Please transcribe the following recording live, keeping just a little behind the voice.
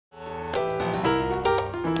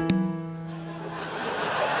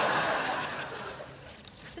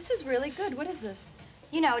is really good. What is this?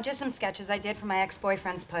 You know, just some sketches I did for my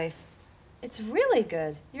ex-boyfriend's place. It's really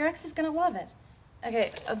good. Your ex is gonna love it.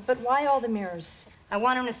 Okay, but why all the mirrors? I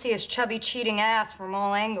want him to see his chubby, cheating ass from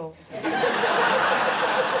all angles.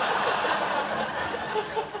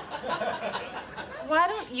 Why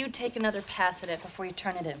don't you take another pass at it before you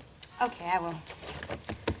turn it in? Okay, I will.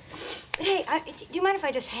 But hey, do you mind if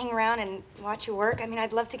I just hang around and watch you work? I mean,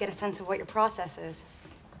 I'd love to get a sense of what your process is.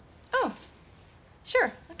 Oh,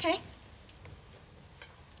 sure, okay.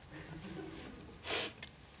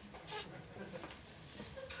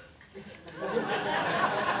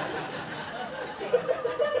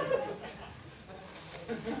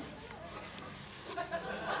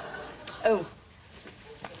 Oh.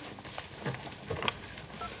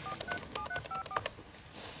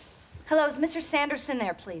 Hello, is Mr. Sanderson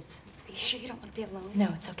there, please? Are you sure you don't want to be alone? No,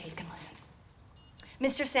 it's okay. You can listen.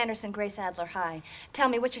 Mr. Sanderson, Grace Adler, hi. Tell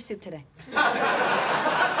me, what's your soup today?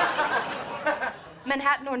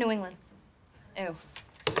 Manhattan or New England? Ew.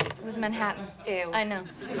 It was Manhattan. Ew. I know.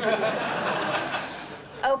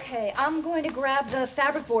 Okay, I'm going to grab the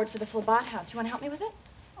fabric board for the Flabat house. You want to help me with it?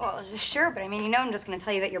 Well, sure, but I mean, you know I'm just going to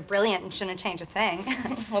tell you that you're brilliant and shouldn't change a thing.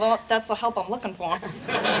 Well, that's the help I'm looking for.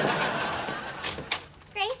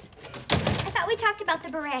 Grace, I thought we talked about the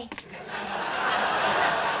beret.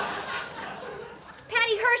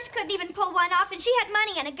 Patty Hearst couldn't even pull one off, and she had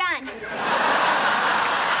money and a gun.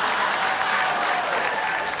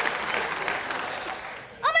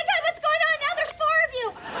 Oh, my God, what's going on now? There's 4 of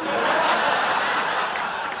you.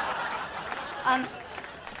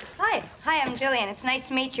 Hi, I'm Jillian. It's nice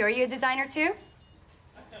to meet you. Are you a designer, too?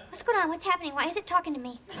 What's going on? What's happening? Why is it talking to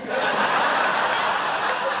me?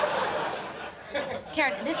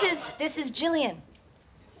 Karen, this is Jillian.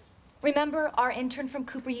 Remember our intern from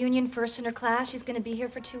Cooper Union, first in her class? She's going to be here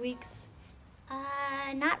for 2 weeks.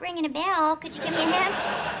 Not ringing a bell. Could you give me a hint?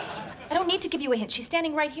 I don't need to give you a hint. She's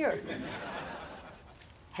standing right here.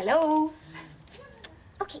 Hello?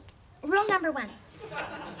 Okay, rule number 1.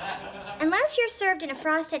 Unless you're served in a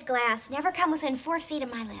frosted glass, never come within 4 feet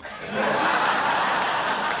of my lips.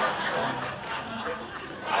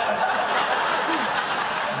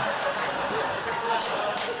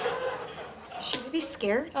 Should we be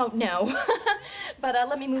scared? Oh, no. But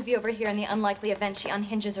let me move you over here in the unlikely event she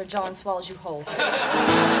unhinges her jaw and swallows you whole.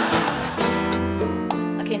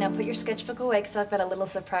 Okay, now put your sketchbook away, because I've got a little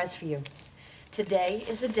surprise for you. Today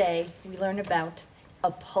is the day we learn about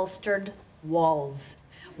upholstered walls.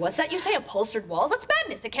 What's that you say, upholstered walls? That's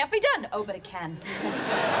madness. It can't be done. Oh, but it can.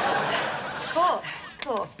 Cool.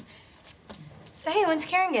 So, hey, when's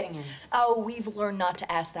Karen getting in? Oh, we've learned not to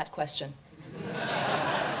ask that question.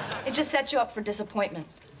 It just sets you up for disappointment,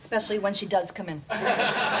 especially when she does come in.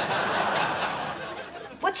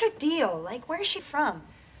 What's her deal? Like, where is she from?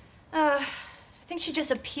 I think she just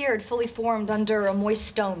appeared fully formed under a moist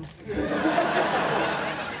stone.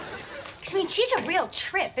 I mean, she's a real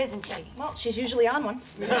trip, isn't she? Well, she's usually on one.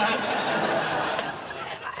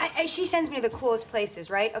 She sends me to the coolest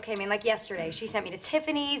places, right? Okay, I mean, like yesterday, she sent me to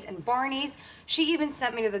Tiffany's and Barney's. She even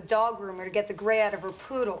sent me to the dog groomer to get the gray out of her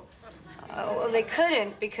poodle. Well, they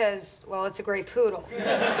couldn't because, well, it's a gray poodle.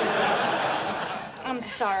 I'm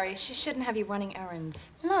sorry. She shouldn't have you running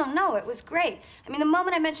errands. No, it was great. I mean, the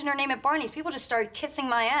moment I mentioned her name at Barney's, people just started kissing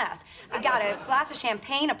my ass. I got a glass of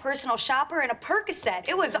champagne, a personal shopper, and a Percocet.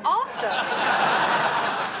 It was awesome.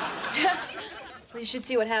 Well, you should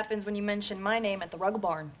see what happens when you mention my name at the rug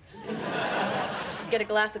barn. You get a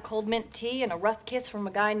glass of cold mint tea and a rough kiss from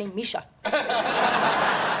a guy named Misha. Hi,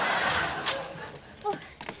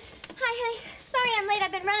 honey. Sorry I'm late.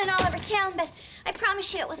 I've been running all over town, but I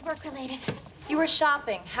promise you it was work-related. You were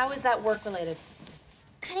shopping. How is that work-related?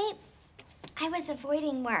 Honey, I was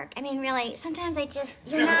avoiding work. I mean, really, sometimes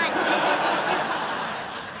you're not...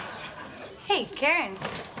 Hey, Karen,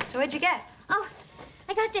 so what'd you get? Oh,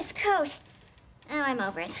 I got this coat. Oh, I'm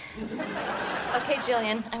over it. Okay,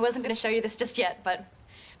 Jillian, I wasn't going to show you this just yet, but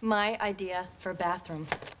my idea for a bathroom.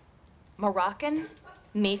 Moroccan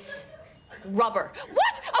meets rubber.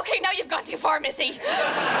 What? Okay, now you've gone too far, Missy.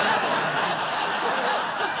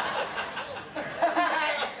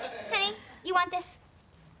 Honey, you want this?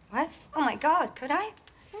 What? Oh, my God, could I?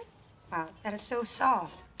 Wow, that is so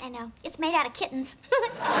soft. I know. It's made out of kittens.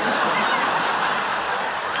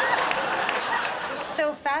 It's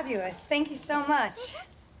so fabulous. Thank you so much.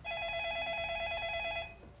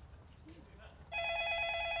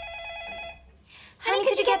 Honey,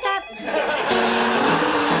 could you get that?